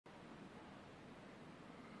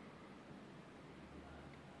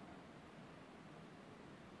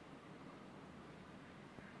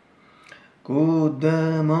Good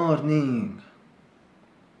morning,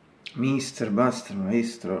 Mr. Buster,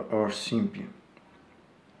 Maestro, or simply.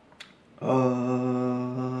 Oh,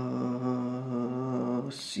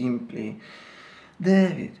 simply.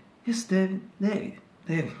 David. Yes, David.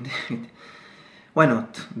 David. Why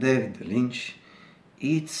not? David Lynch.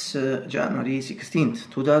 It's January 16th,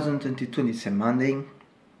 2022. It's a Monday.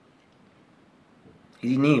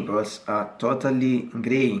 In Naples, a totally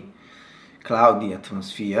grey, cloudy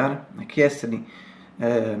atmosphere. Like yesterday,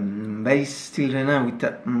 very still right now with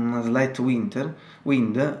a slight wind,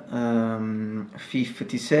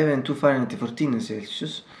 57 to Fahrenheit 14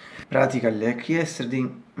 Celsius, practically like yesterday.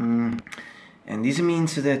 And this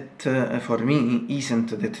means that for me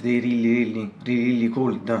isn't that they really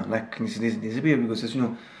cold like this period, because as you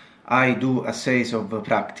know I do a series of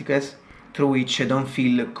practices through which I don't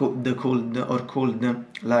feel the cold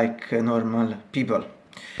like normal people.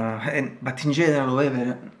 But in general,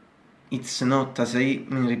 however, it's not, as I've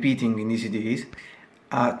been repeating in these days,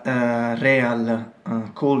 a real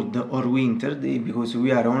cold or winter day, because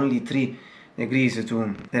we are only 3 degrees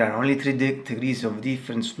to, there are only 3 degrees of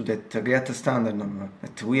difference to that great standard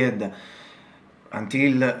that we had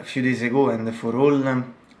until a few days ago, and for all the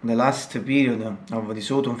last period of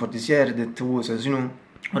this autumn for this year, that was, as you know,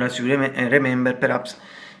 or as you remember, perhaps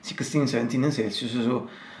 16-17 Celsius. So,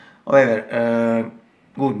 however,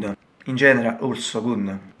 good. In general, also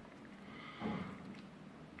good.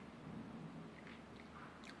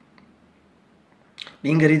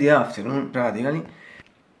 Being ready afternoon, practically,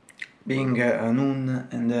 being noon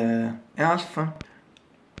and a half,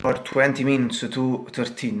 or 20 minutes to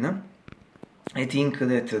 13, I think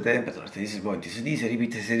that the temperature at this point is this, I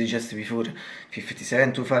repeat, as I said just before,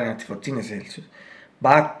 57 to Fahrenheit 14 Celsius.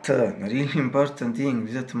 But the really important thing in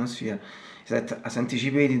this atmosphere is that, as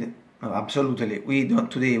anticipated, absolutely,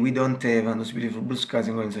 today we don't have those beautiful blue skies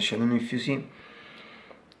and golden sunshine. I don't know if you see.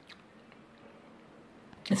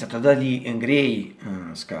 It's a totally grey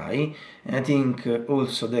sky, and I think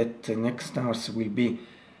also that next hours will be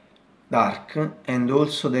dark, and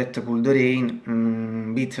also that could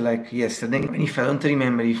rain, bit like yesterday. Even if I don't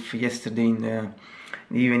remember if yesterday in the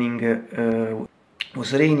evening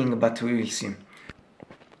was raining, but we will see.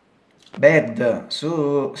 Bad,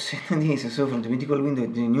 so this, so from the mythical window,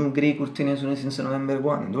 the new grey curtain since November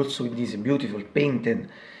 1, and also with these beautiful painted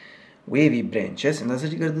wavy branches, and as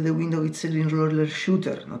regards the window, it's a green roller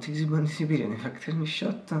shooter, not visible in this period, in fact, any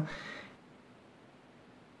shot.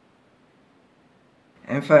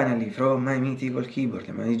 And finally, from my mythical keyboard,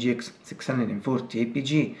 my GX 640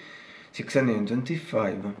 APG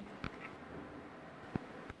 625.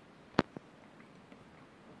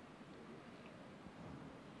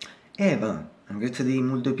 Eva, and greatly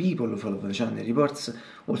multiple people who follow the channel reports,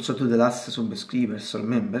 also to the last subscribers or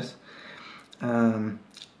members.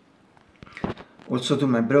 Also to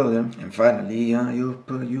my brother, and finally, I hope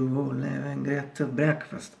you all have a great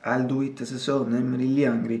breakfast. I'll do it as a son, I'm really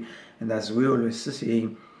hungry, and as we always say,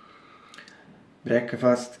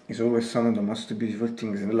 breakfast is always one of the most beautiful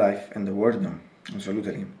things in life and the world.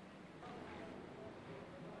 Absolutely.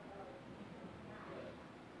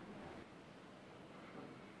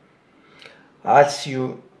 I'll see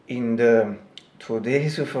you in the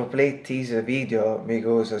today's UFO plate teaser video,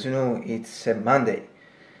 because as you know it's a Monday.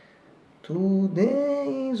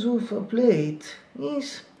 Today's UFO plate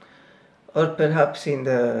is, or perhaps in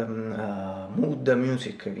the mood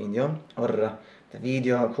music video, or the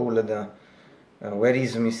video called Where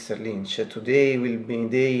is Mr. Lynch? Today will be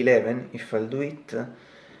day 11 if I'll do it,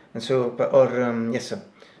 and so, or yes,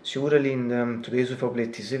 surely in today's UFO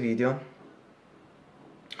plate teaser video,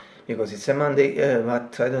 because it's a Monday,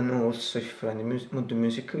 but I don't know also if in the mood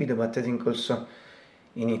music video, but I think also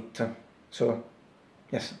in it. So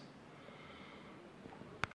yes.